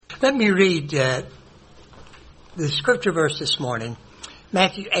Let me read the scripture verse this morning,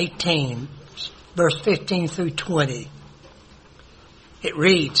 Matthew 18, verse 15 through 20. It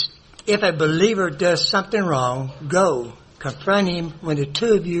reads, "If a believer does something wrong, go, confront him when the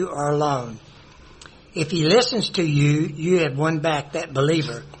two of you are alone. If he listens to you, you have won back that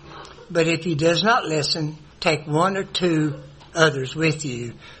believer. But if he does not listen, take one or two others with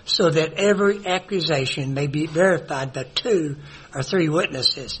you, so that every accusation may be verified by 2 or 3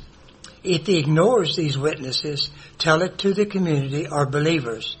 witnesses. If he ignores these witnesses, tell it to the community or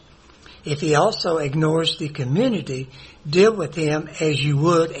believers. If he also ignores the community, deal with him as you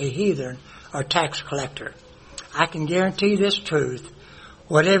would a heathen or tax collector. I can guarantee this truth.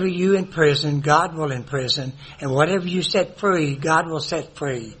 Whatever you imprison, God will imprison, and whatever you set free, God will set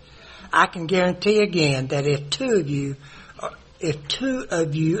free. I can guarantee again that if two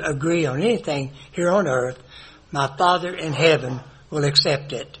of you agree on anything here on earth, my Father in heaven will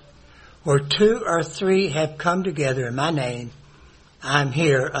accept it. Where 2 or 3 have come together in my name, I'm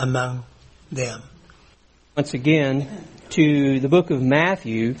here among them." Once again, to the book of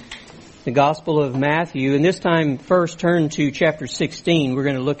Matthew, the Gospel of Matthew, and this time first turn to chapter 16. We're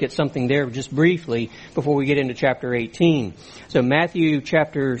going to look at something there just briefly before we get into chapter 18. So Matthew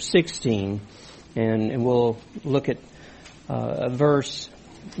chapter 16, and we'll look at verse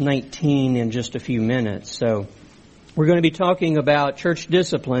 19 in just a few minutes. So we're going to be talking about church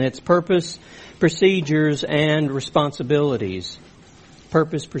discipline, its purpose, procedures, and responsibilities.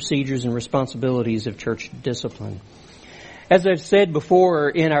 Purpose, procedures, and responsibilities of church discipline. As I've said before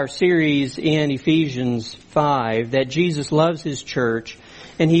in our series in Ephesians 5, that Jesus loves His church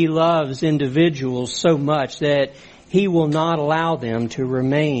and He loves individuals so much that He will not allow them to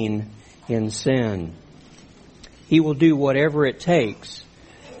remain in sin. He will do whatever it takes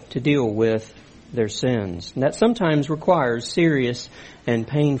to deal with their sins. And that sometimes requires serious and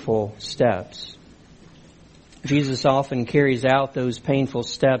painful steps. Jesus often carries out those painful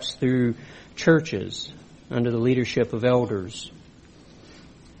steps through churches under the leadership of elders.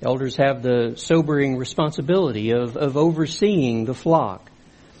 Elders have the sobering responsibility of overseeing the flock.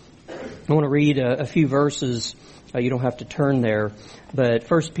 I want to read a few verses. You don't have to turn there. But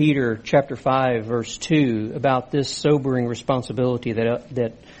 1 Peter chapter 5, verse 2, about this sobering responsibility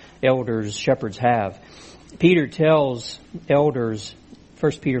that elders, shepherds have. Peter tells elders,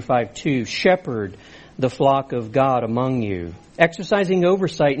 1 Peter 5:2, "Shepherd the flock of God among you, exercising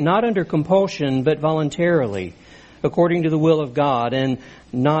oversight not under compulsion but voluntarily, according to the will of God, and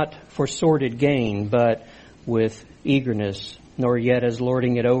not for sordid gain, but with eagerness, nor yet as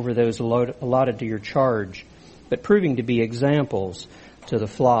lording it over those allotted to your charge, but proving to be examples to the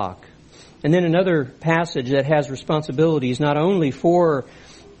flock." And then another passage that has responsibilities not only for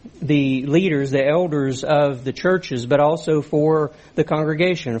the leaders, the elders of the churches, but also for the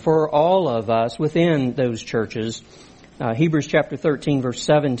congregation, for all of us within those churches. Hebrews chapter 13, verse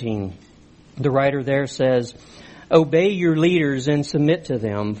 17. The writer there says, "Obey your leaders and submit to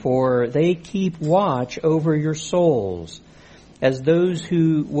them, for they keep watch over your souls, as those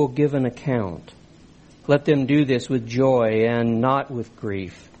who will give an account. Let them do this with joy and not with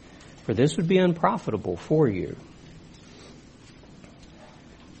grief, for this would be unprofitable for you."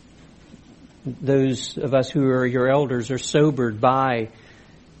 Those of us who are your elders are sobered by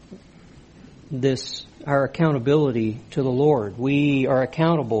this, our accountability to the Lord. We are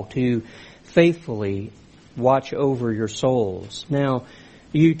accountable to faithfully watch over your souls. Now,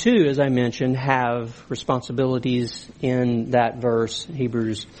 you too, as I mentioned, have responsibilities in that verse,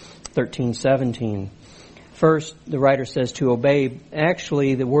 Hebrews 13:17. First, the writer says to obey.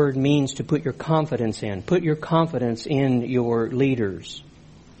 Actually, the word means to put your confidence in. Put your confidence in your leaders.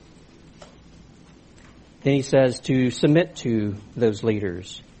 Then he says to submit to those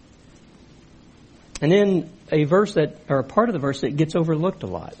leaders. And then a part of the verse that gets overlooked a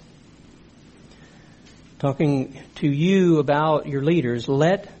lot. Talking to you about your leaders,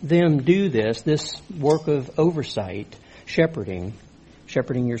 let them do this work of oversight, shepherding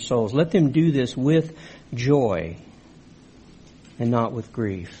your souls. Let them do this with joy and not with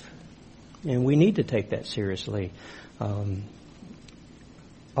grief. And we need to take that seriously.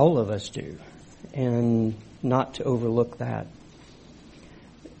 All of us do. And not to overlook that.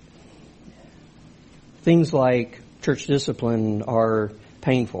 Things like church discipline are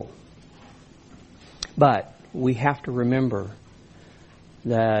painful. But we have to remember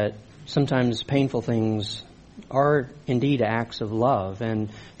that sometimes painful things are indeed acts of love, and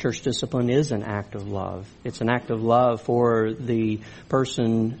church discipline is an act of love. It's an act of love for the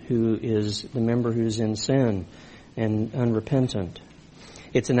person who is the member who's in sin and unrepentant.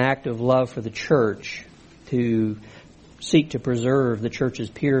 It's an act of love for the church to seek to preserve the church's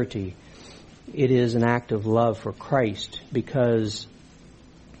purity, it is an act of love for Christ, because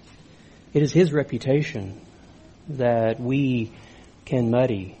it is His reputation that we can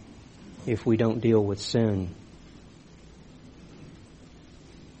muddy if we don't deal with sin.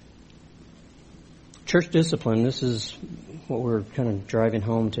 Church discipline, this is what we're kind of driving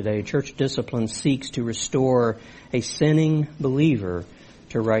home today. Church discipline seeks to restore a sinning believer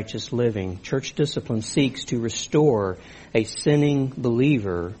to righteous living. Church discipline seeks to restore a sinning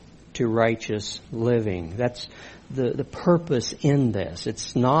believer to righteous living. That's the purpose in this.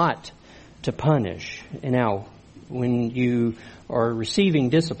 It's not to punish. And now, when you are receiving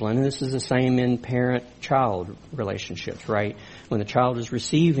discipline, and this is the same in parent-child relationships, right? When the child is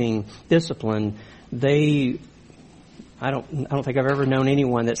receiving discipline, I don't think I've ever known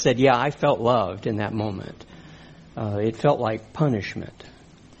anyone that said, yeah, I felt loved in that moment. It felt like punishment.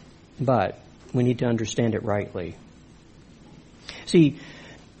 But we need to understand it rightly. See,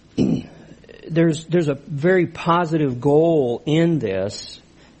 there's a very positive goal in this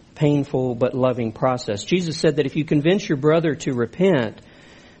painful but loving process. Jesus said that if you convince your brother to repent,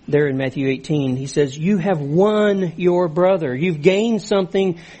 there in Matthew 18, He says, you have won your brother. You've gained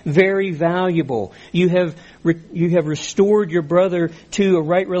something very valuable. You have restored your brother to a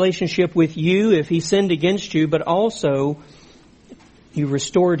right relationship with you if he sinned against you, but also you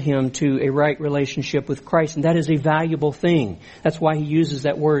restored him to a right relationship with Christ. And that is a valuable thing. That's why He uses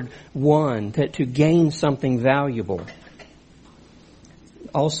that word won, to gain something valuable.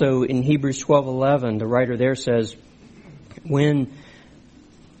 Also in Hebrews 12:11, the writer there says, when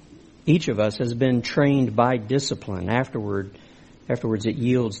each of us has been trained by discipline, afterwards it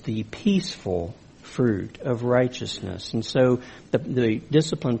yields the peaceful fruit of righteousness. And so the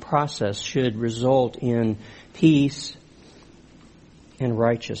discipline process should result in peace and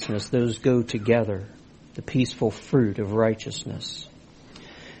righteousness. Those go together, the peaceful fruit of righteousness.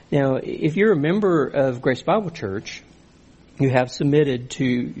 Now, if you're a member of Grace Bible Church, you have submitted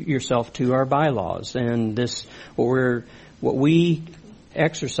yourself to our bylaws, and what we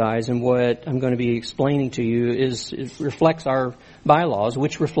exercise and what I'm going to be explaining to you it reflects our bylaws,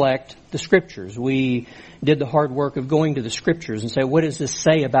 which reflect the Scriptures. We did the hard work of going to the Scriptures and say, what does this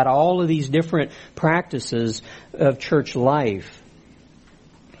say about all of these different practices of church life?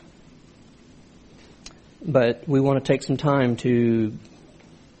 But we want to take some time to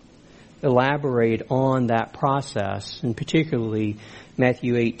elaborate on that process, and particularly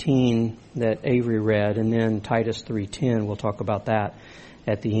Matthew 18 that Avery read, and then Titus 3:10. We'll talk about that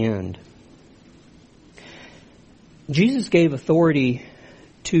at the end. Jesus gave authority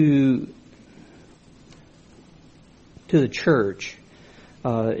to the church.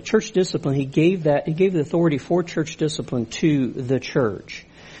 Church discipline, He gave the authority for church discipline to the church.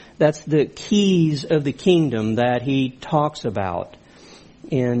 That's the keys of the kingdom that He talks about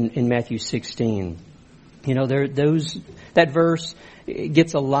in Matthew 16. You know, that verse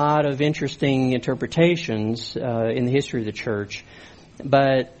gets a lot of interesting interpretations in the history of the church.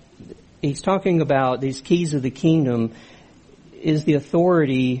 But He's talking about these keys of the kingdom is the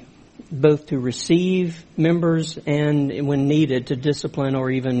authority both to receive members and, when needed, to discipline or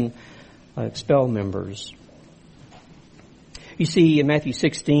even expel members. You see, in Matthew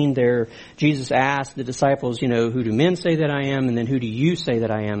 16 there, Jesus asked the disciples, who do men say that I am? And then who do you say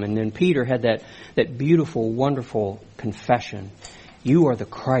that I am? And then Peter had that beautiful, wonderful confession. You are the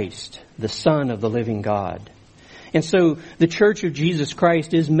Christ, the Son of the living God. And so the Church of Jesus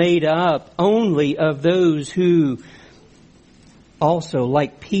Christ is made up only of those who also,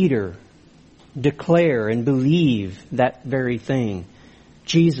 like Peter, declare and believe that very thing.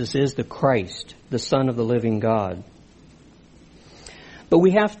 Jesus is the Christ, the Son of the living God. But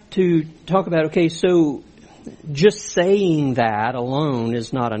we have to talk about, so just saying that alone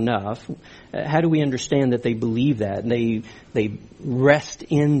is not enough. How do we understand that they believe that and they rest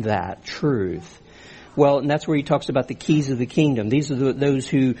in that truth? Well, and that's where he talks about the keys of the kingdom. These are those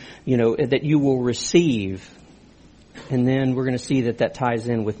who, that you will receive. And then we're going to see that ties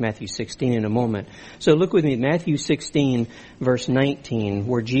in with Matthew 16 in a moment. So look with me, Matthew 16, verse 19,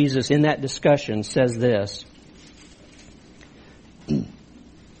 where Jesus in that discussion says this,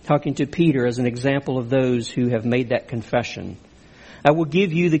 talking to Peter as an example of those who have made that confession. I will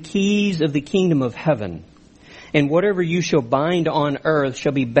give you the keys of the kingdom of heaven. And whatever you shall bind on earth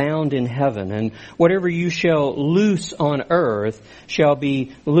shall be bound in heaven. And whatever you shall loose on earth shall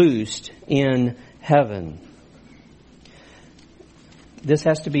be loosed in heaven. This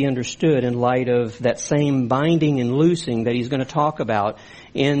has to be understood in light of that same binding and loosing that he's going to talk about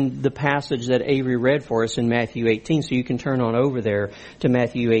in the passage that Avery read for us in Matthew 18. So you can turn on over there to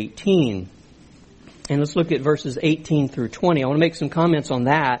Matthew 18. And let's look at verses 18 through 20. I want to make some comments on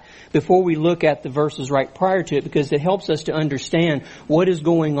that before we look at the verses right prior to it, because it helps us to understand what is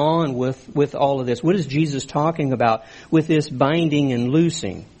going on with all of this. What is Jesus talking about with this binding and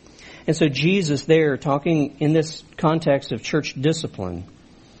loosing? And so Jesus there talking in this context of church discipline.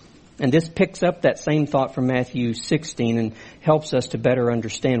 And this picks up that same thought from Matthew 16 and helps us to better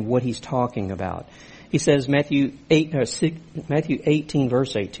understand what he's talking about. He says, Matthew 18,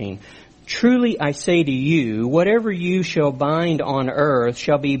 verse 18, "Truly I say to you, whatever you shall bind on earth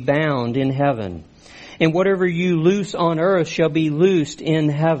shall be bound in heaven, and whatever you loose on earth shall be loosed in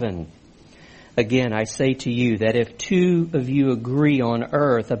heaven. Again, I say to you that if two of you agree on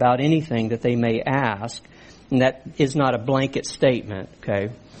earth about anything that they may ask," and that is not a blanket statement,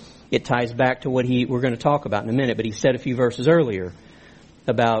 okay? It ties back to what we're going to talk about in a minute, but he said a few verses earlier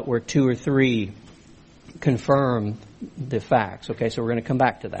about where two or three confirm the facts, okay? So we're going to come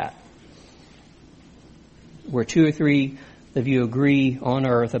back to that. Where two or three of you agree on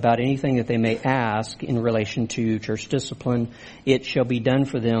earth about anything that they may ask in relation to church discipline, it shall be done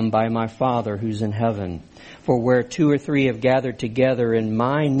for them by my Father who's in heaven. For where two or three have gathered together in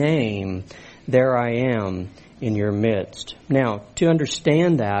my name, there I am in your midst. Now, to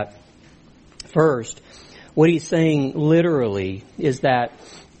understand that, first, what he's saying literally is that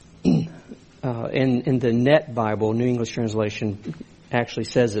in the Net Bible, New English Translation actually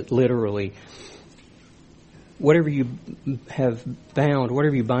says it literally, whatever you have bound,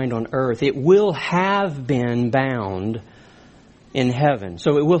 whatever you bind on earth, it will have been bound in heaven.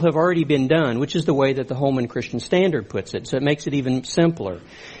 So it will have already been done, which is the way that the Holman Christian Standard puts it. So it makes it even simpler.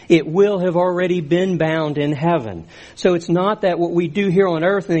 It will have already been bound in heaven. So it's not that what we do here on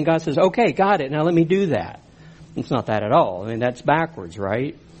earth and then God says, okay, got it, now let me do that. It's not that at all. I mean, that's backwards,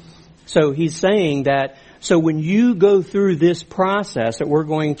 right? So he's saying that, so when you go through this process that we're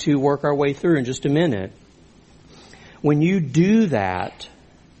going to work our way through in just a minute, when you do that,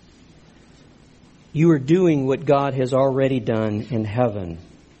 you are doing what God has already done in heaven.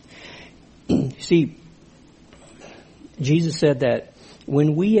 See, Jesus said that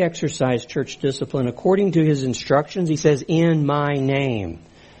when we exercise church discipline according to His instructions, He says, in my name,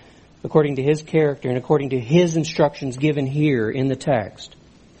 according to His character and according to His instructions given here in the text,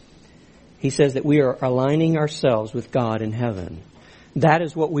 He says that we are aligning ourselves with God in heaven. That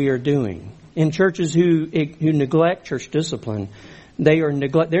is what we are doing. In churches who neglect church discipline, they're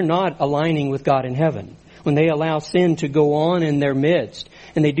not aligning with God in heaven. When they allow sin to go on in their midst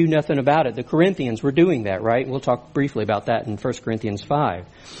and they do nothing about it. The Corinthians were doing that, right? We'll talk briefly about that in 1 Corinthians 5.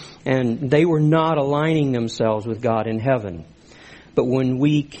 And they were not aligning themselves with God in heaven. But when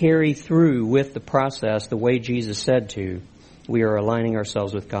we carry through with the process the way Jesus said to, we are aligning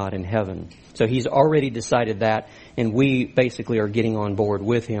ourselves with God in heaven. So He's already decided that, and we basically are getting on board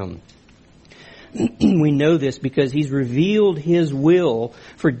with Him. We know this because He's revealed His will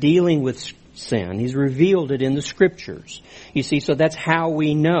for dealing with sin. He's revealed it in the Scriptures. You see, so that's how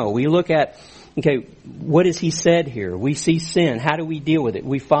we know. We look at, okay, what has He said here? We see sin. How do we deal with it?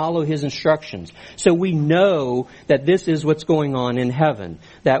 We follow His instructions. So we know that this is what's going on in heaven.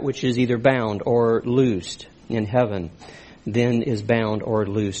 That which is either bound or loosed in heaven, then is bound or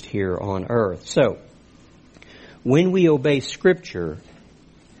loosed here on earth. So, when we obey Scripture,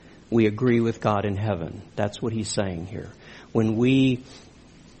 we agree with God in heaven. That's what He's saying here. When we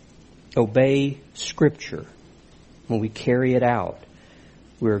obey Scripture, when we carry it out,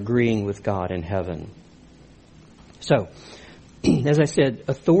 we're agreeing with God in heaven. So, as I said,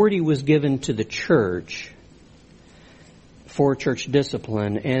 authority was given to the church for church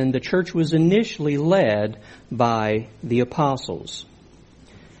discipline, and the church was initially led by the apostles.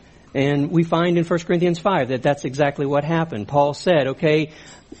 And we find in 1 Corinthians 5 that that's exactly what happened. Paul said, okay,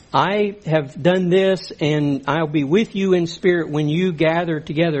 I have done this, and I'll be with you in spirit when you gather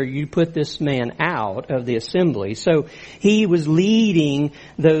together. You put this man out of the assembly. So he was leading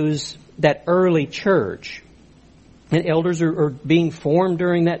that early church. And elders are being formed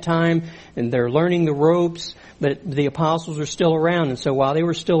during that time, and they're learning the ropes, but the apostles are still around. And so while they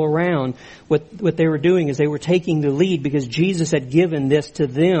were still around, what they were doing is they were taking the lead because Jesus had given this to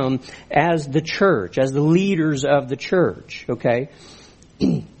them as the church, as the leaders of the church, okay?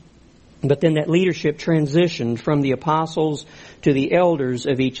 But then that leadership transitioned from the apostles to the elders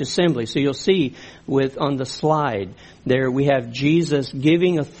of each assembly. So you'll see on the slide there we have Jesus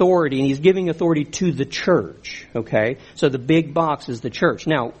giving authority, and He's giving authority to the church. Okay? So the big box is the church.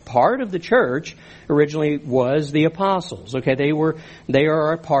 Now, part of the church originally was the apostles. Okay? They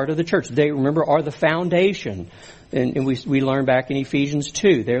are a part of the church. They, remember, are the foundation. And we learn back in Ephesians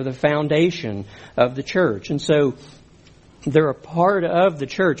 2. They're the foundation of the church. And so they're a part of the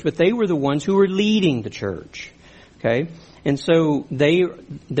church, but they were the ones who were leading the church. Okay? And so they're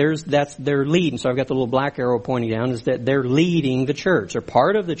leading. So I've got the little black arrow pointing down, is that they're leading the church. They're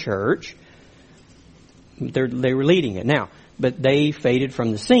part of the church. They were leading it. Now, but they faded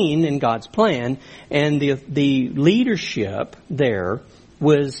from the scene in God's plan, and the leadership there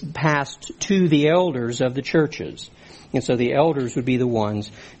was passed to the elders of the churches. And so the elders would be the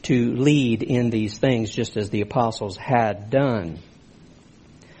ones to lead in these things, just as the apostles had done.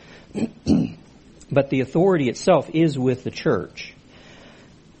 But the authority itself is with the church.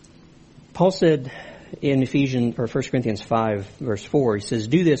 Paul said in 1 Corinthians 5, verse 4, he says,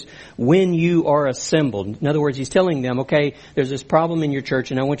 do this when you are assembled. In other words, he's telling them, okay, there's this problem in your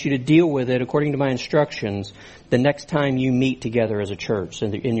church, and I want you to deal with it according to my instructions the next time you meet together as a church.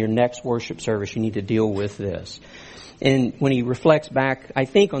 In your next worship service, you need to deal with this. And when he reflects back, I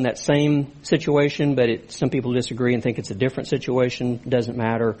think, on that same situation, but some people disagree and think it's a different situation. Doesn't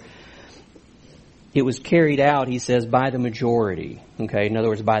matter. It was carried out, he says, by the majority. Okay, in other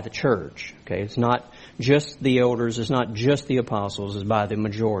words, by the church. Okay, it's not just the elders, it's not just the apostles, it's by the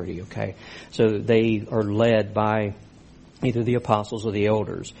majority. Okay, so they are led by either the apostles or the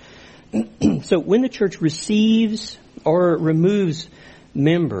elders. So when the church receives or removes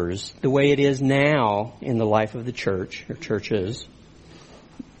members, the way it is now in the life of the church, or churches,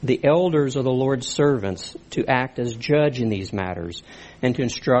 the elders are the Lord's servants to act as judge in these matters and to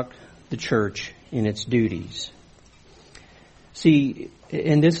instruct the church in its duties. See,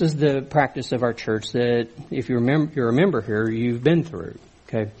 and this is the practice of our church that if you're a member here, you've been through.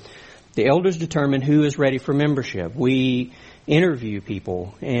 Okay, the elders determine who is ready for membership. We interview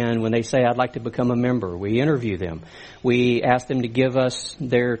people, and when they say, I'd like to become a member, we interview them. We ask them to give us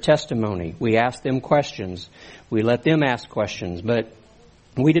their testimony. We ask them questions. We let them ask questions, but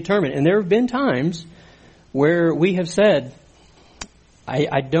we determine. And there have been times where we have said,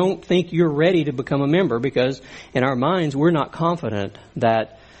 I don't think you're ready to become a member, because in our minds we're not confident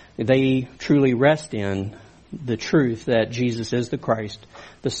that they truly rest in the truth that Jesus is the Christ,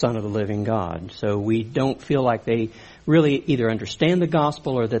 the Son of the living God. So we don't feel like they really either understand the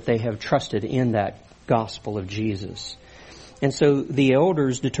gospel or that they have trusted in that gospel of Jesus. And so the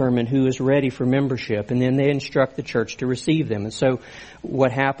elders determine who is ready for membership, and then they instruct the church to receive them. And so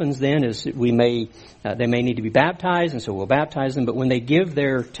what happens then is they may need to be baptized, and so we'll baptize them. But when they give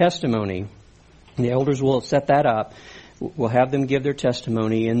their testimony, the elders will set that up. We'll have them give their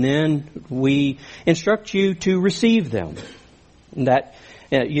testimony, and then we instruct you to receive them. And that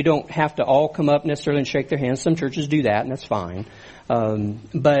you don't have to all come up necessarily and shake their hands. Some churches do that, and that's fine.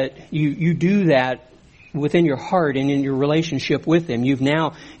 But you do that within your heart and in your relationship with them. You've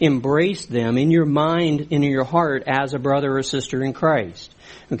now embraced them in your mind and in your heart as a brother or sister in Christ.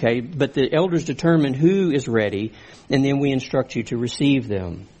 Okay, but the elders determine who is ready, and then we instruct you to receive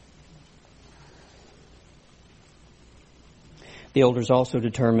them. The elders also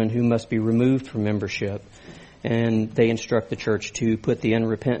determine who must be removed from membership, and they instruct the church to put the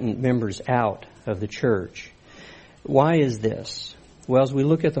unrepentant members out of the church. Why is this? Well, as we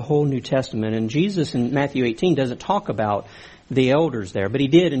look at the whole New Testament, and Jesus in Matthew 18 doesn't talk about the elders there, but he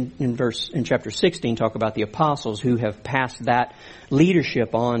did in chapter 16 talk about the apostles who have passed that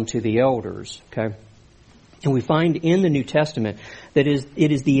leadership on to the elders. Okay, and we find in the New Testament that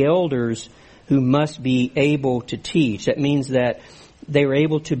it is the elders who must be able to teach. That means that they are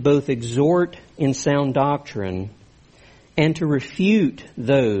able to both exhort in sound doctrine and to refute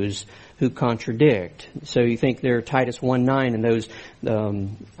those who contradict. So you think there are Titus 1:9 and those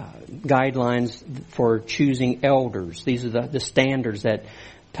guidelines for choosing elders. These are the standards that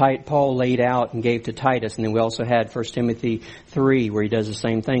Paul laid out and gave to Titus. And then we also had 1 Timothy 3 where he does the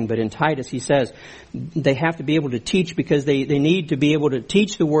same thing. But in Titus he says they have to be able to teach, because they need to be able to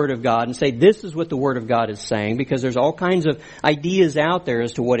teach the Word of God and say this is what the Word of God is saying, because there's all kinds of ideas out there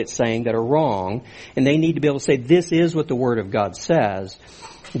as to what it's saying that are wrong. And they need to be able to say this is what the Word of God says.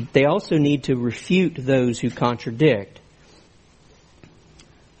 They also need to refute those who contradict.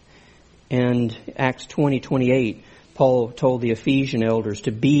 And Acts 20:28, Paul told the Ephesian elders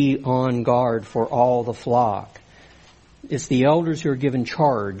to be on guard for all the flock. It's the elders who are given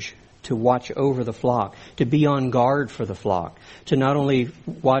charge to watch over the flock, to be on guard for the flock, to not only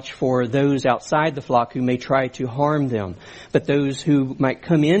watch for those outside the flock who may try to harm them, but those who might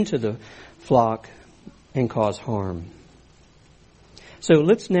come into the flock and cause harm. So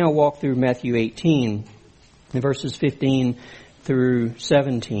let's now walk through Matthew 18, verses 15 through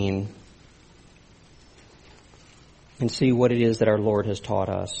 17, and see what it is that our Lord has taught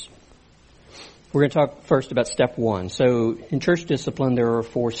us. We're going to talk first about step 1. So in church discipline, there are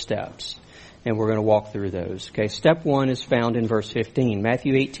 4 steps. And we're going to walk through those. Okay, step 1 is found in verse 15.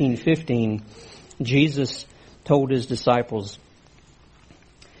 Matthew 18:15, Jesus told his disciples,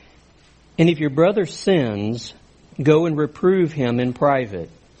 "And if your brother sins, go and reprove him in private.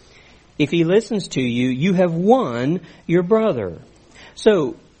 If he listens to you, you have won your brother."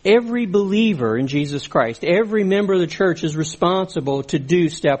 So, every believer in Jesus Christ, every member of the church is responsible to do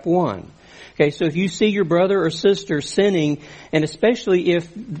step 1. Okay, so if you see your brother or sister sinning, and especially if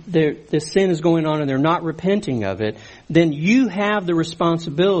the sin is going on and they're not repenting of it, then you have the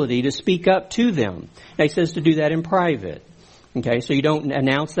responsibility to speak up to them. Now, he says to do that in private. Okay, so you don't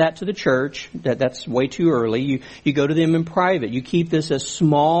announce that to the church. That's way too early. You go to them in private. You keep this as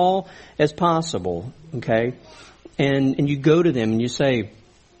small as possible. Okay, and you go to them and you say,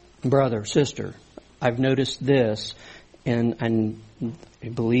 "Brother, sister, I've noticed this, and I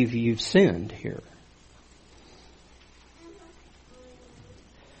believe you've sinned here."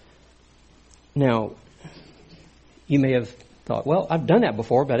 Now, you may have thought, "Well, I've done that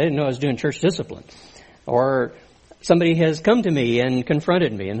before, but I didn't know I was doing church discipline." Or somebody has come to me and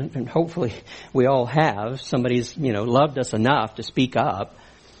confronted me, and hopefully we all have. Somebody's, loved us enough to speak up.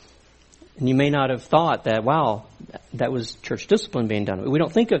 And you may not have thought that, wow, that was church discipline being done. We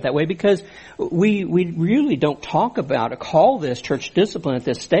don't think of it that way because we really don't talk about or call this church discipline at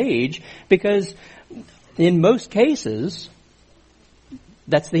this stage, because in most cases,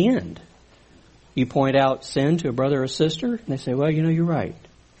 that's the end. You point out sin to a brother or sister, and they say, "Well, you're right.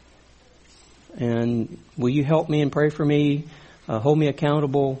 And will you help me and pray for me, hold me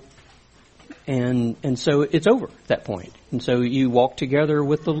accountable?" And so it's over at that point. And so you walk together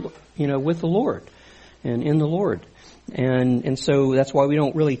with the Lord and in the Lord. And so that's why we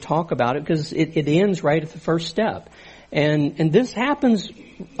don't really talk about it, because it ends right at the first step. And this happens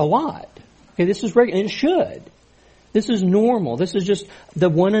a lot. Okay, this is regular, and it should. This is normal. This is just the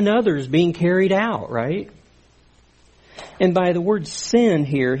one another's being carried out, right? And by the word sin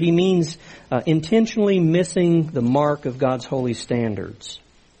here, he means intentionally missing the mark of God's holy standards.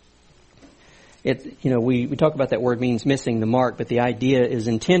 We talk about that word means missing the mark, but the idea is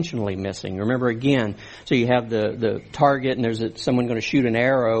intentionally missing. Remember again, so you have the target, and there's someone going to shoot an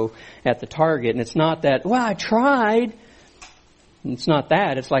arrow at the target, and it's not that, "Well, I tried." It's not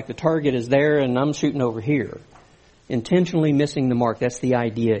that. It's like the target is there and I'm shooting over here. Intentionally missing the mark. That's the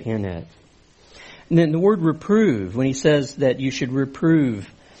idea in it. And then the word reprove, when he says that you should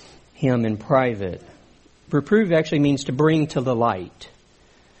reprove him in private. Reprove actually means to bring to the light.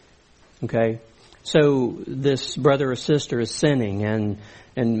 Okay? So this brother or sister is sinning,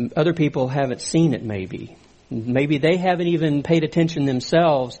 and other people haven't seen it maybe. Maybe they haven't even paid attention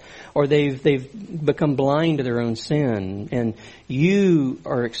themselves, or they've become blind to their own sin, and you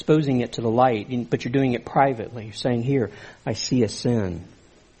are exposing it to the light, but you're doing it privately. You're saying, "Here, I see a sin."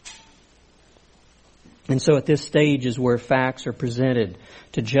 And so at this stage is where facts are presented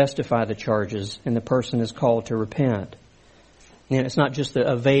to justify the charges, and the person is called to repent. And it's not just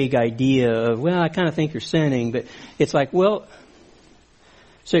a vague idea of, "Well, I kind of think you're sinning," but it's like, well,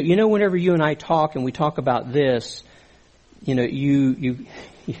 so whenever you and I talk and we talk about this, you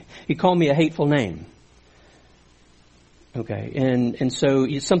call me a hateful name. Okay, and so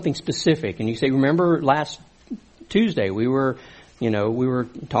it's something specific, and you say, "Remember last Tuesday we were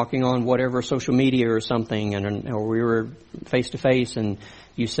talking on whatever social media or something, or we were face to face, and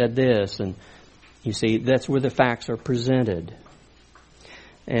you said this," and you see that's where the facts are presented,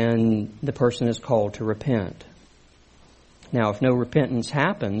 and the person is called to repent. Now, if no repentance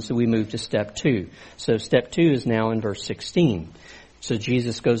happens, we move to step 2. So step 2 is now in verse 16. So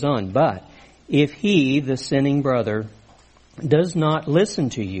Jesus goes on, "But if he, the sinning brother, does not listen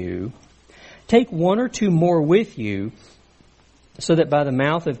to you, take 1 or 2 more with you, so that by the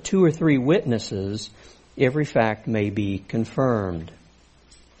mouth of 2 or 3 witnesses, every fact may be confirmed."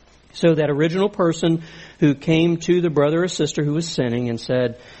 So that original person who came to the brother or sister who was sinning and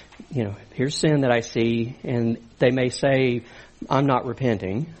said, "Here's sin that I see," and they may say, "I'm not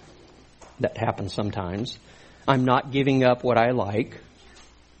repenting." That happens sometimes. "I'm not giving up what I like."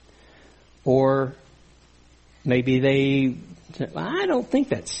 Or maybe they say, "I don't think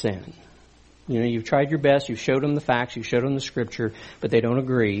that's sin." You've tried your best, you've showed them the facts, you've showed them the scripture, but they don't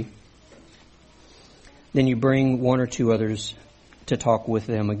agree. Then you bring 1 or 2 others to talk with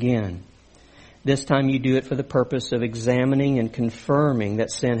them again. This time you do it for the purpose of examining and confirming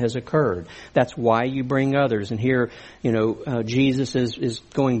that sin has occurred. That's why you bring others. And here, Jesus is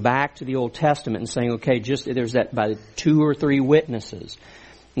going back to the Old Testament and saying, okay, there's that by 2 or 3 witnesses.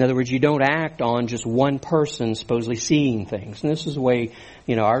 In other words, you don't act on just one person supposedly seeing things. And this is the way,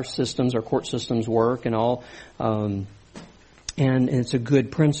 our court systems work and all. And it's a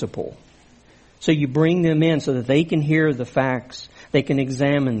good principle. So you bring them in so that they can hear the facts, they can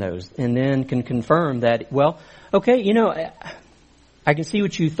examine those, and then can confirm that, well, okay, I can see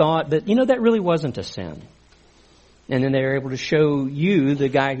what you thought, but that really wasn't a sin. And then they're able to show you, the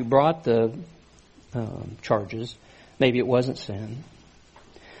guy who brought the charges, maybe it wasn't sin.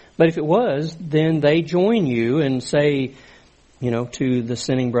 But if it was, then they join you and say, to the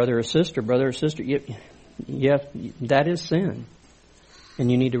sinning brother or sister, yeah, that is sin.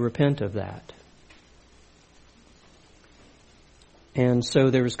 And you need to repent of that. And so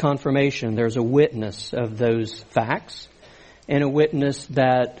there was confirmation. There's a witness of those facts and a witness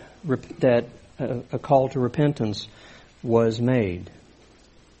that a call to repentance was made.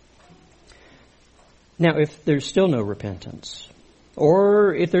 Now, if there's still no repentance,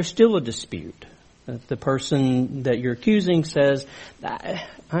 or if there's still a dispute, the person that you're accusing says,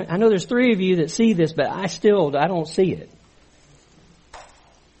 I know there's 3 of you that see this, but I don't see it.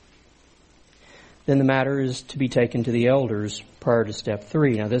 Then the matter is to be taken to the elders prior to step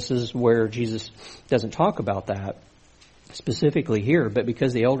 3. Now, this is where Jesus doesn't talk about that specifically here, but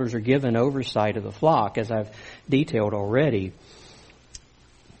because the elders are given oversight of the flock, as I've detailed already,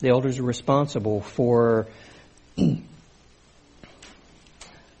 the elders are responsible for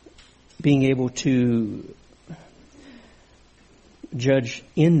being able to judge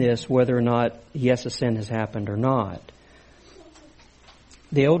in this whether or not, yes, a sin has happened or not.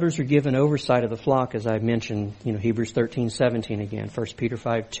 The elders are given oversight of the flock, as I mentioned, Hebrews 13:17 again, 1 Peter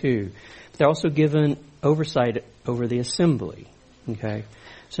 5:2. They're also given oversight over the assembly. Okay,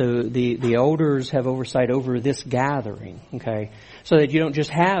 so the elders have oversight over this gathering. Okay, so that you don't just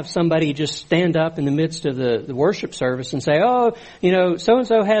have somebody just stand up in the midst of the worship service and say, oh, so and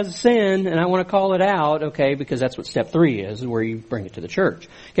so has a sin and I want to call it out. Okay, because that's what step 3 is, where you bring it to the church.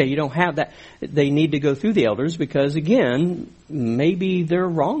 Okay, you don't have that. They need to go through the elders because, again, maybe they're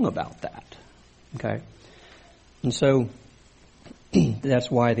wrong about that. Okay, and so that's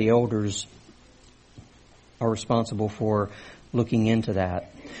why the elders are responsible for looking into that.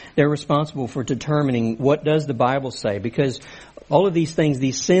 They're responsible for determining what does the Bible say, because all of these things,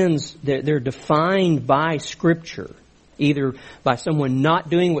 these sins, they're defined by Scripture, either by someone not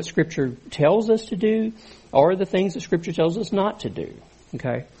doing what Scripture tells us to do, or the things that Scripture tells us not to do.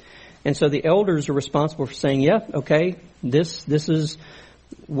 Okay, and so the elders are responsible for saying, yeah, okay, this is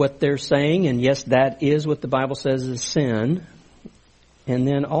what they're saying, and yes, that is what the Bible says is sin, and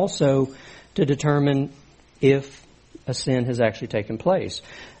then also to determine if a sin has actually taken place.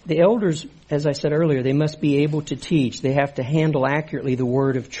 The elders, as I said earlier, they must be able to teach. They have to handle accurately the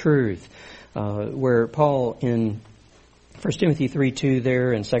word of truth. Where Paul in 1 Timothy 3:2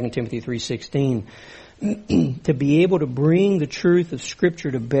 there and 2 Timothy 3:16, to be able to bring the truth of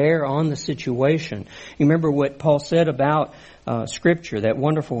Scripture to bear on the situation. You remember what Paul said about Scripture, that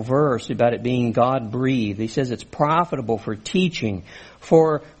wonderful verse about it being God-breathed. He says it's profitable for teaching,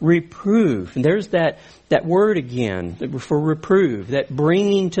 for reproof. And there's that word again, for reprove, that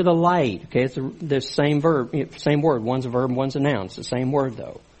bringing to the light. Okay, it's the same verb, same word. One's a verb, one's a noun. It's the same word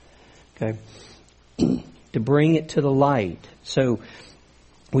though. Okay, to bring it to the light. So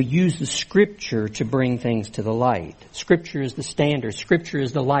we use the Scripture to bring things to the light. Scripture is the standard. Scripture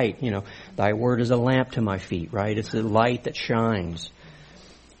is the light. Thy word is a lamp to my feet, right? It's the light that shines.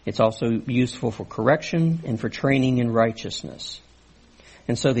 It's also useful for correction and for training in righteousness.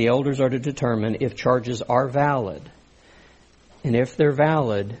 And so the elders are to determine if charges are valid. And if they're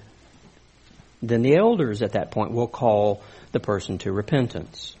valid, then the elders at that point will call the person to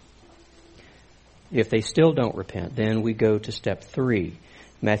repentance. If they still don't repent, then we go to step 3.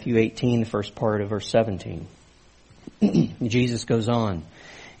 Matthew 18, the first part of verse 17. Jesus goes on.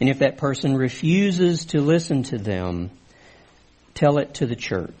 And if that person refuses to listen to them, tell it to the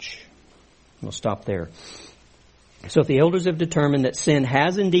church. We'll stop there. So if the elders have determined that sin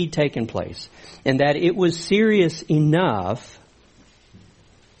has indeed taken place and that it was serious enough,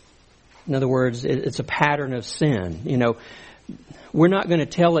 in other words, it's a pattern of sin. We're not going to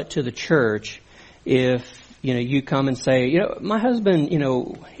tell it to the church if you come and say, my husband,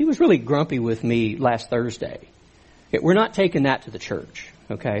 he was really grumpy with me last Thursday. We're not taking that to the church,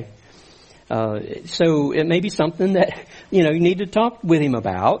 okay? So it may be something that, you need to talk with him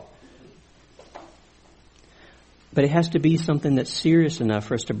about. But it has to be something that's serious enough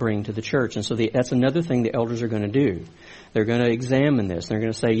for us to bring to the church. And so that's another thing the elders are going to do. They're going to examine this. They're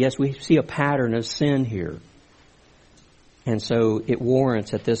going to say, yes, we see a pattern of sin here. And so it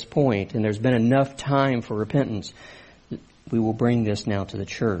warrants at this point, and there's been enough time for repentance, we will bring this now to the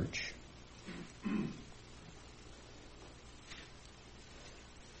church.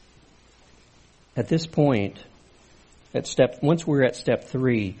 At this point, once we're at step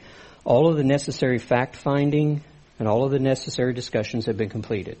 3, all of the necessary fact-finding and all of the necessary discussions have been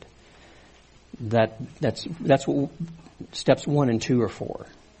completed. That's what steps 1 and 2 are for.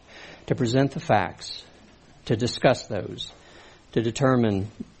 To present the facts, to discuss those, to determine,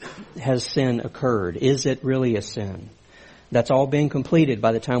 has sin occurred? Is it really a sin? That's all been completed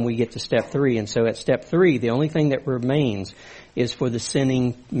by the time we get to step 3. And so at step 3, the only thing that remains is for the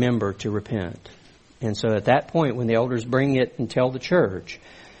sinning member to repent. And so at that point, when the elders bring it and tell the church,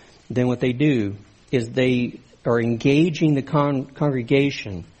 then what they do is they are engaging the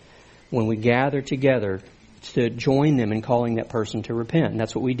congregation when we gather together to join them in calling that person to repent. And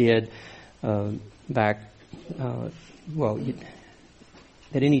that's what we did back,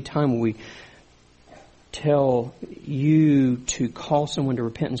 at any time we tell you to call someone to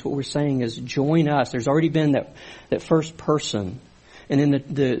repentance, what we're saying is join us. There's already been that first person, and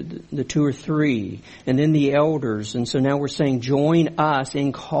then the 2 or 3, and then the elders. And so now we're saying join us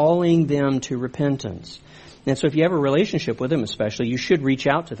in calling them to repentance. And so if you have a relationship with them especially, you should reach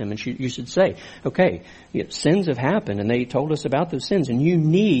out to them and you should say, okay, sins have happened and they told us about those sins and you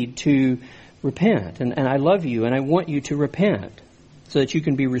need to repent. And I love you and I want you to repent so that you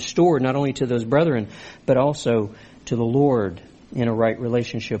can be restored not only to those brethren, but also to the Lord in a right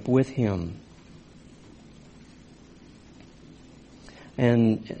relationship with Him.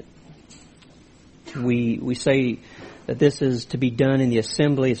 And we say that this is to be done in the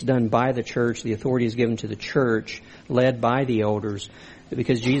assembly. It's done by the church. The authority is given to the church, led by the elders.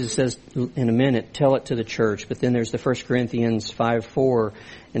 Because Jesus says in a minute, tell it to the church. But then there's the 1 Corinthians 5:4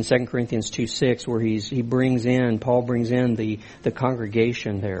 and 2 Corinthians 2:6 where Paul brings in the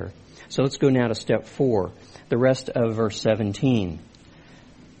congregation there. So let's go now to step 4, the rest of verse 17.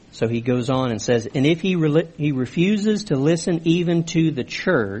 So he goes on and says, and if he refuses to listen even to the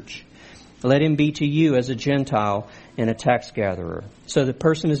church, let him be to you as a Gentile and a tax gatherer. So the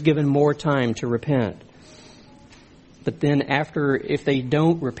person is given more time to repent. But then if they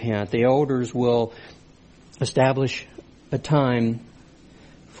don't repent, the elders will establish a time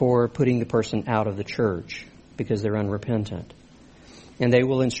for putting the person out of the church because they're unrepentant. And they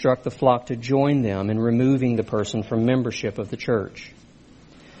will instruct the flock to join them in removing the person from membership of the church.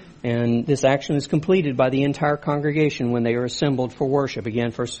 And this action is completed by the entire congregation when they are assembled for worship.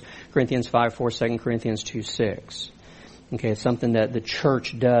 Again, 1 Corinthians 5:4, 2 Corinthians 2:6. Okay, it's something that the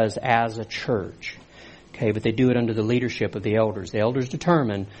church does as a church. Okay, but they do it under the leadership of the elders. The elders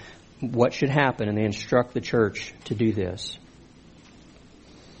determine what should happen and they instruct the church to do this.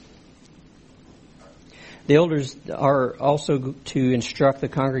 The elders are also to instruct the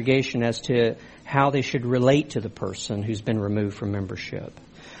congregation as to how they should relate to the person who's been removed from membership.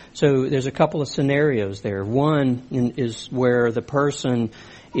 So there's a couple of scenarios there. One is where the person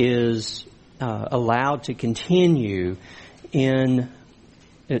is allowed to continue to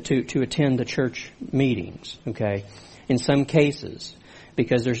attend the church meetings. Okay, in some cases,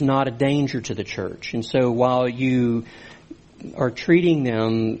 because there's not a danger to the church, and so while you are treating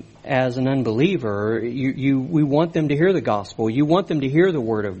them as an unbeliever, we want them to hear the gospel. You want them to hear the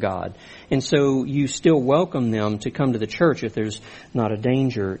word of God. And so you still welcome them to come to the church if there's not a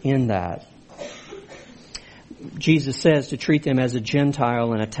danger in that. Jesus says to treat them as a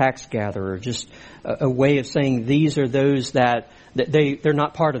Gentile and a tax gatherer, just a way of saying these are those that they're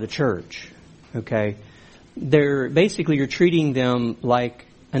not part of the church. Okay? You're treating them like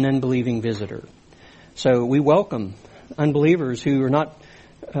an unbelieving visitor. So we welcome unbelievers who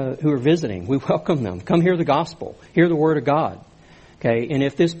are visiting. We welcome them. Come hear the gospel. Hear the word of God. Okay? And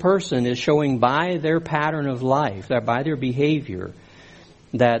if this person is showing by their pattern of life, that by their behavior,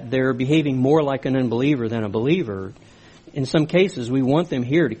 that they're behaving more like an unbeliever than a believer, in some cases we want them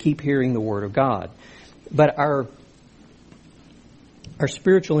here to keep hearing the word of God. But our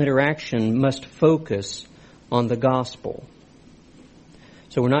spiritual interaction must focus on the gospel.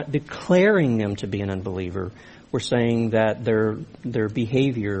 So we're not declaring them to be an unbeliever. We're saying that their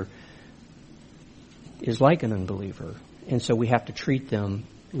behavior is like an unbeliever. And so we have to treat them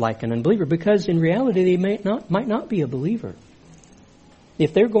like an unbeliever because in reality they might not be a believer.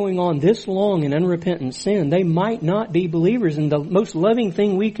 If they're going on this long in unrepentant sin, they might not be believers. And the most loving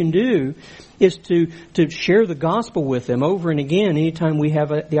thing we can do is to share the gospel with them over and again anytime we have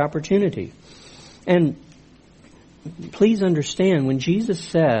the opportunity. And please understand, when Jesus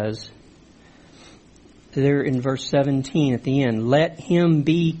says there in verse 17 at the end, let him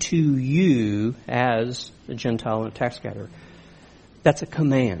be to you as a Gentile and a tax gatherer, that's a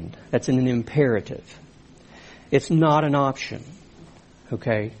command. That's an imperative. It's not an option.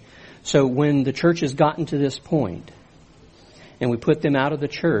 Okay? So when the church has gotten to this point and we put them out of the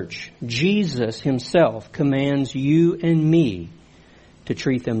church, Jesus himself commands you and me to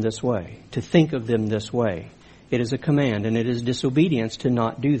treat them this way, to think of them this way. It is a command, and it is disobedience to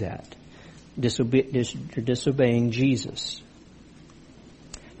not do that. Disobeying Jesus.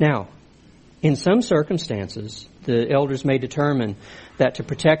 Now, in some circumstances, the elders may determine that to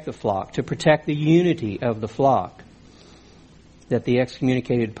protect the flock, to protect the unity of the flock, that the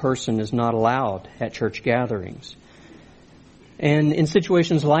excommunicated person is not allowed at church gatherings. And in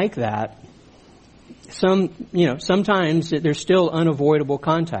situations like that, sometimes there's still unavoidable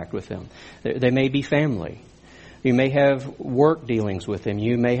contact with them. They may be family. You may have work dealings with them.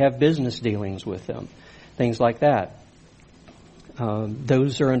 You may have business dealings with them. Things like that.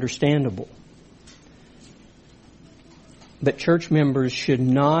 Those are understandable. But church members should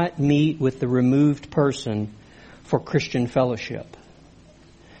not meet with the removed person for Christian fellowship.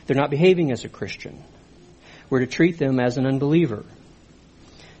 They're not behaving as a Christian. We're to treat them as an unbeliever.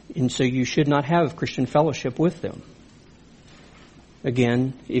 And so you should not have Christian fellowship with them.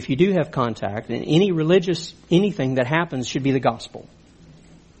 Again, if you do have contact, and anything that happens should be the gospel.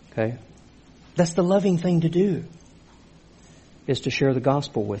 Okay? That's the loving thing to do, is to share the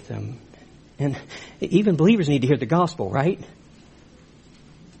gospel with them. And even believers need to hear the gospel, right?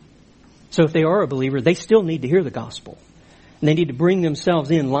 So if they are a believer, they still need to hear the gospel. And they need to bring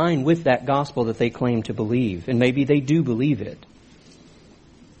themselves in line with that gospel that they claim to believe. And maybe they do believe it.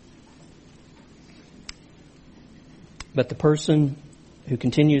 But the person who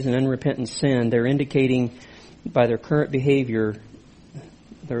continues in unrepentant sin, they're indicating by their current behavior,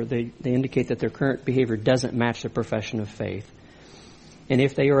 they indicate that their current behavior doesn't match their profession of faith. And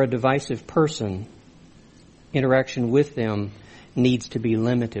if they are a divisive person, interaction with them needs to be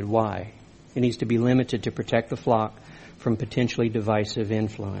limited. Why? It needs to be limited to protect the flock from potentially divisive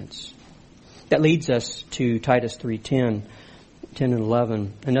influence. That leads us to Titus 3:10, 10 and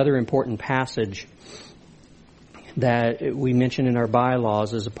 11, another important passage that we mention in our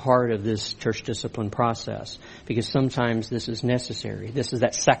bylaws as a part of this church discipline process, because sometimes this is necessary. This is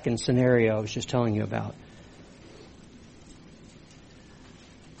that second scenario I was just telling you about.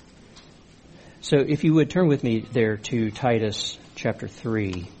 So if you would turn with me there to Titus chapter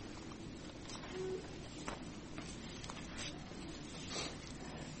 3.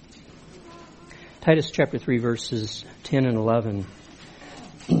 Titus chapter 3 verses 10 and 11.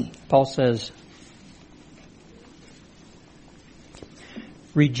 Paul says,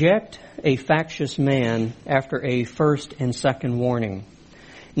 "Reject a factious man after a first and second warning,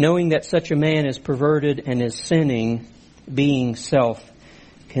 knowing that such a man is perverted and is sinning, being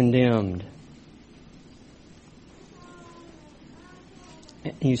self-condemned."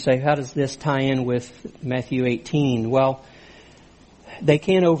 You say, how does this tie in with Matthew 18? Well, they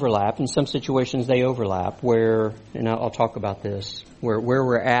can overlap. In some situations they overlap where, and I'll talk about this, where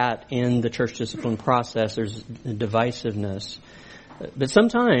we're at in the church discipline process, there's divisiveness. But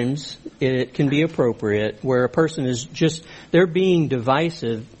sometimes it can be appropriate where a person is just, they're being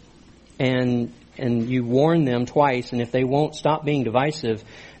divisive and you warn them twice, and if they won't stop being divisive,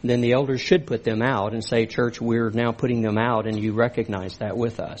 then the elders should put them out and say, "Church, we're now putting them out, and you recognize that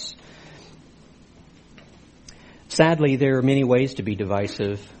with us." Sadly, there are many ways to be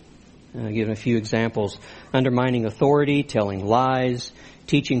divisive. I'll give a few examples. Undermining authority, telling lies,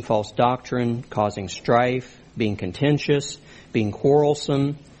 teaching false doctrine, causing strife, being contentious, being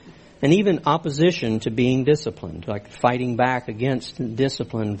quarrelsome, and even opposition to being disciplined, like fighting back against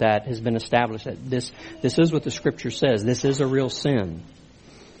discipline that has been established. That this is what the Scripture says. This is a real sin.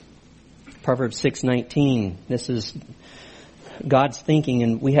 Proverbs 6:19. This is God's thinking,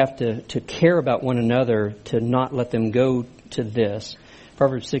 and we have to care about one another to not let them go to this.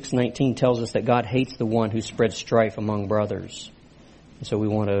 Proverbs 6:19 tells us that God hates the one who spreads strife among brothers. And so we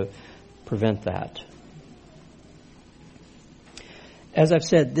want to prevent that. As I've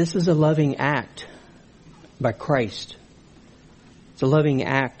said, this is a loving act by Christ. It's a loving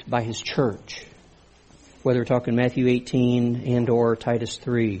act by His church, whether we're talking Matthew 18 and or Titus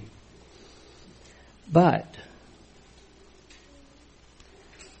 3. But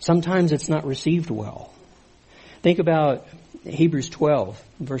sometimes it's not received well. Think about Hebrews 12,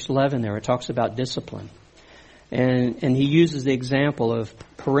 verse 11 there. It talks about discipline. And he uses the example of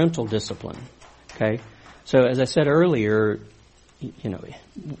parental discipline. Okay? So as I said earlier,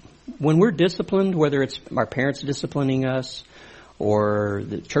 when we're disciplined, whether it's our parents disciplining us or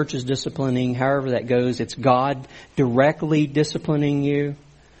the church is disciplining, however that goes, it's God directly disciplining you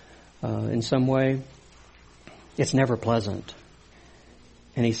in some way. It's never pleasant.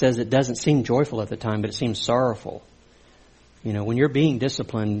 And he says it doesn't seem joyful at the time, but it seems sorrowful. When you're being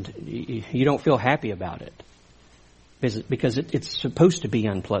disciplined, you don't feel happy about it because it's supposed to be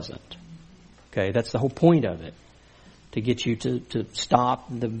unpleasant. Okay, that's the whole point of it. to get you to stop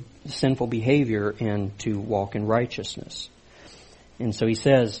the sinful behavior and to walk in righteousness. And so he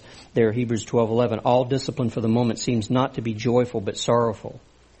says there, Hebrews 12:11, all discipline for the moment seems not to be joyful but sorrowful.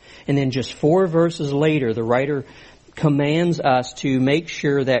 And then just 4 verses later, the writer commands us to make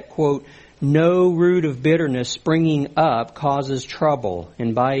sure that, quote, no root of bitterness springing up causes trouble,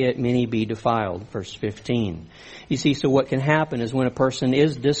 and by it many be defiled. Verse 15. You see, so what can happen is when a person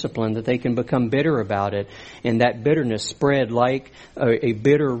is disciplined, that they can become bitter about it, and that bitterness spread like a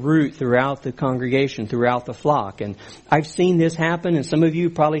bitter root throughout the congregation, throughout the flock. And I've seen this happen, and some of you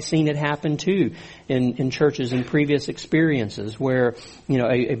have probably seen it happen too in churches in previous experiences, where, you know,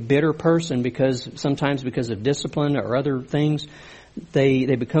 a bitter person, sometimes because of discipline or other things, they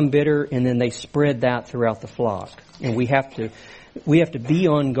become bitter, and then they spread that throughout the flock. And we have to be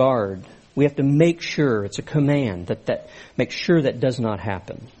on guard. We have to make sure, it's a command, that make sure that does not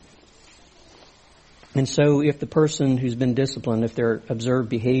happen. And so if the person who's been disciplined, if their observed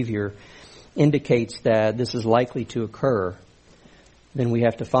behavior indicates that this is likely to occur, then we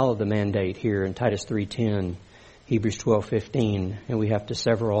have to follow the mandate here in Titus 3:10, Hebrews 12:15, and we have to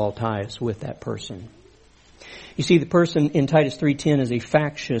sever all ties with that person. You see, the person in Titus 3:10 is a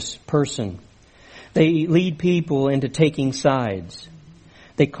factious person. They lead people into taking sides.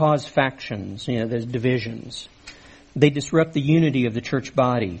 They cause factions, there's divisions. They disrupt the unity of the church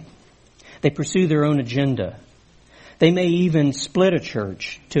body. They pursue their own agenda. They may even split a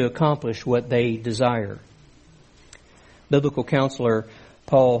church to accomplish what they desire. Biblical counselor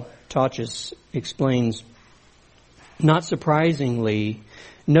Paul Tachis explains, not surprisingly,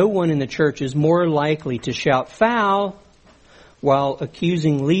 no one in the church is more likely to shout foul while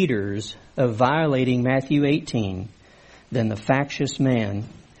accusing leaders of violating Matthew 18 than the factious man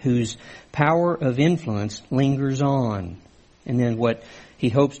whose power of influence lingers on. And then what he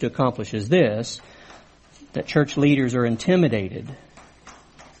hopes to accomplish is this, that church leaders are intimidated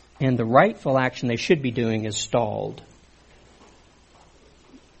and the rightful action they should be doing is stalled.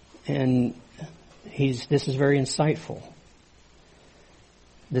 And this is very insightful.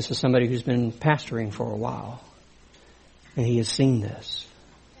 This is somebody who's been pastoring for a while, and he has seen this.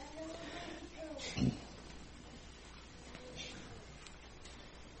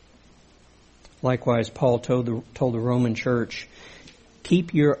 Likewise, Paul told the Roman church,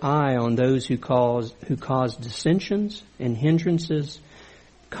 keep your eye on those who cause dissensions and hindrances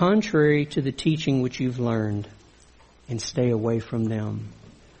contrary to the teaching which you've learned, and stay away from them.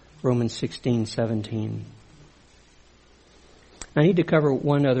 Romans 16:17. I need to cover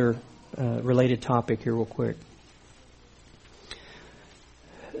one other related topic here real quick.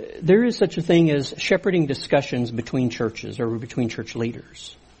 There is such a thing as shepherding discussions between churches or between church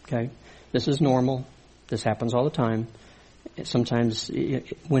leaders. Okay? This is normal. This happens all the time. Sometimes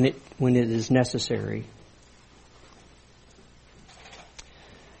when it is necessary.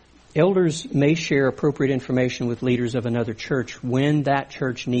 Elders may share appropriate information with leaders of another church when that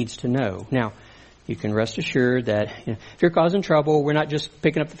church needs to know. Now, you can rest assured that if you're causing trouble, we're not just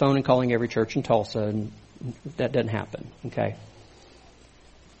picking up the phone and calling every church in Tulsa, and that doesn't happen, okay?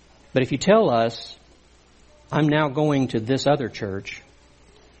 But if you tell us, I'm now going to this other church,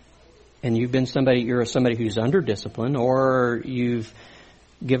 and you're somebody who's under discipline, or you've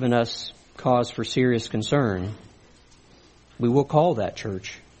given us cause for serious concern, we will call that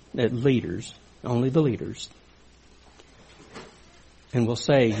church leaders, only the leaders, and we'll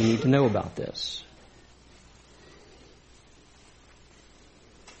say, you need to know about this.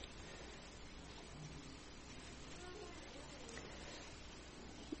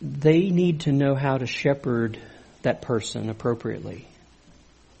 They need to know how to shepherd that person appropriately.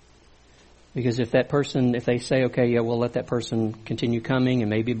 Because if they say, okay, yeah, we'll let that person continue coming and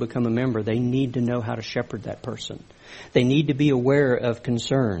maybe become a member, they need to know how to shepherd that person. They need to be aware of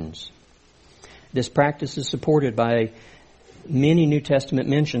concerns. This practice is supported by many New Testament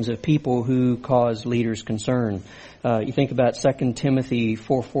mentions of people who cause leaders concern. You think about 2 Timothy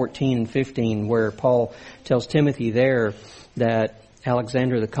 4:14 and 15, where Paul tells Timothy there that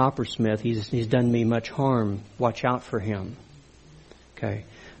Alexander the coppersmith, he's done me much harm. Watch out for him. Okay.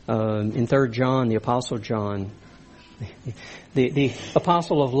 In 3 John, the Apostle John, the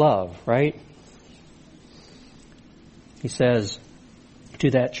apostle of love, right? He says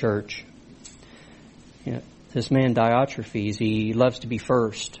to that church, this man Diotrephes, he loves to be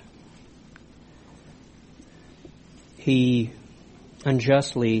first. He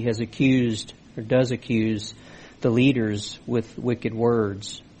unjustly has accused, or does accuse, the leaders with wicked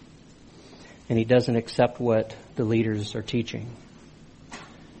words. And he doesn't accept what the leaders are teaching.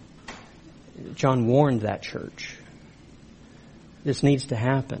 John warned that church. This needs to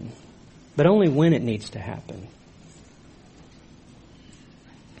happen. But only when it needs to happen.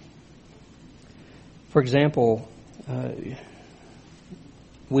 For example,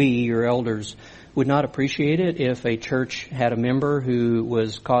 we, your elders, would not appreciate it if a church had a member who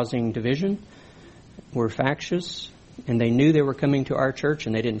was causing division, were factious, and they knew they were coming to our church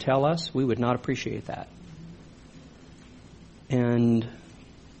and they didn't tell us. We would not appreciate that. And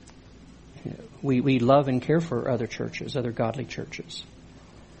we love and care for other churches, other godly churches.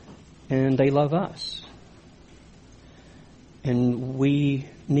 And they love us. And we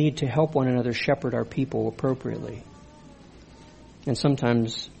need to help one another shepherd our people appropriately. And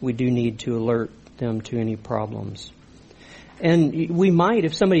sometimes we do need to alert them to any problems. And we might,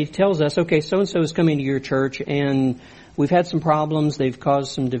 if somebody tells us, okay, so-and-so is coming to your church and we've had some problems, they've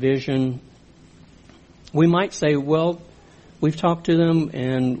caused some division, we might say, well, we've talked to them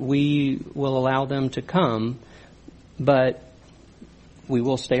and we will allow them to come, but we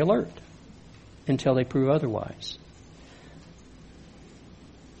will stay alert until they prove otherwise.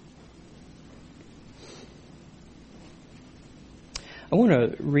 I want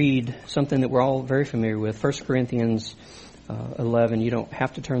to read something that we're all very familiar with, 1 Corinthians 11. You don't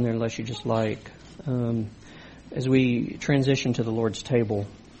have to turn there unless you just like. As we transition to the Lord's table.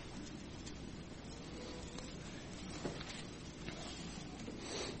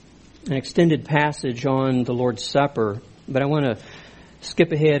 An extended passage on the Lord's Supper, but I want to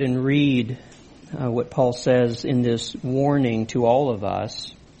skip ahead and read what Paul says in this warning to all of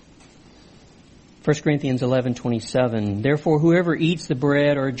us. 1 Corinthians 11:27. Therefore, whoever eats the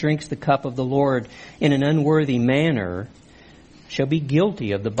bread or drinks the cup of the Lord in an unworthy manner shall be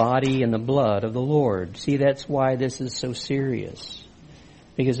guilty of the body and the blood of the Lord. See, that's why this is so serious.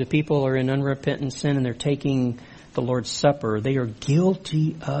 Because if people are in unrepentant sin and they're taking the Lord's Supper, they are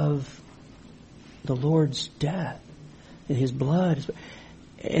guilty of the Lord's death and His blood.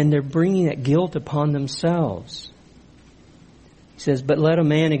 And they're bringing that guilt upon themselves. He says, but let a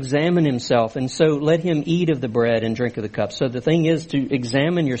man examine himself, and so let him eat of the bread and drink of the cup. So the thing is to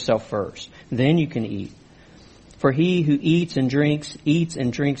examine yourself first. Then you can eat. For he who eats and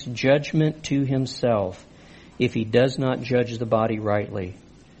drinks judgment to himself, if he does not judge the body rightly.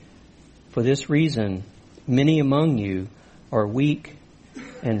 For this reason, many among you are weak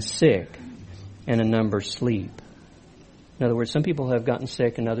and sick, and a number sleep. In other words, some people have gotten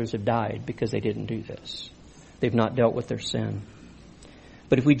sick and others have died because they didn't do this. They've not dealt with their sin.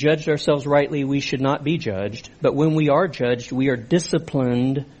 But if we judged ourselves rightly, we should not be judged. But when we are judged, we are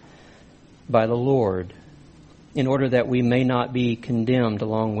disciplined by the Lord, in order that we may not be condemned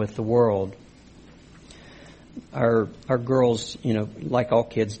along with the world. Our girls, like all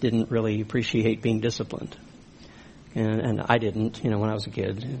kids, didn't really appreciate being disciplined. And I didn't, when I was a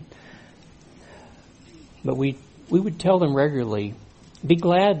kid. But we would tell them regularly, be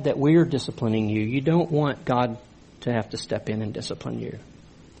glad that we're disciplining you. You don't want God to have to step in and discipline you.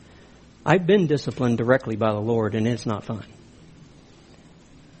 I've been disciplined directly by the Lord, and it's not fun.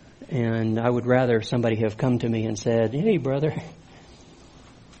 And I would rather somebody have come to me and said, hey, brother.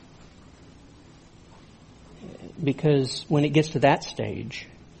 Because when it gets to that stage,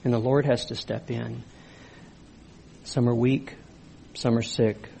 and the Lord has to step in, some are weak, some are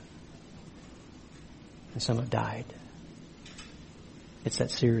sick, and some have died. It's that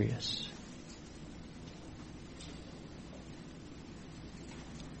serious.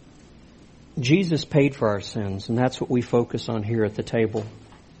 Jesus paid for our sins, and that's what we focus on here at the table.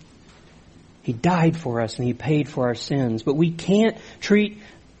 He died for us and He paid for our sins. But we can't treat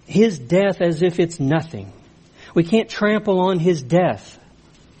His death as if it's nothing. We can't trample on His death.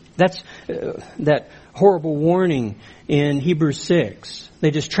 That's that horrible warning in Hebrews 6. They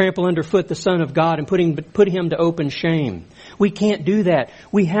just trample underfoot the Son of God and put Him to open shame. We can't do that.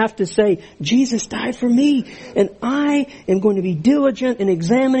 We have to say, Jesus died for me, and I am going to be diligent in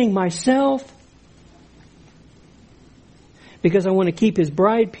examining myself because I want to keep His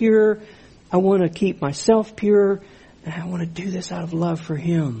bride pure. I want to keep myself pure, and I want to do this out of love for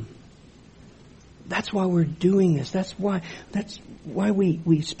Him. That's why we're doing this. That's why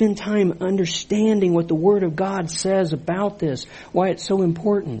we spend time understanding what the Word of God says about this, why it's so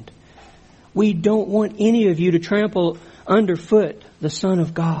important. We don't want any of you to trample underfoot the Son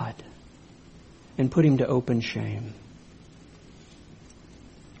of God and put Him to open shame.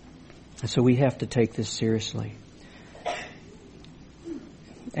 And so we have to take this seriously.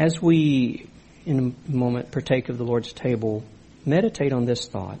 As we, in a moment, partake of the Lord's table, meditate on this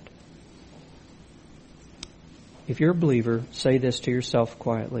thought. If you're a believer, say this to yourself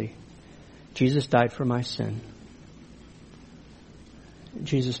quietly. Jesus died for my sin.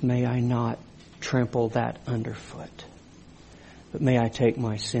 Jesus, may I not trample that underfoot, but may I take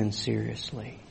my sin seriously.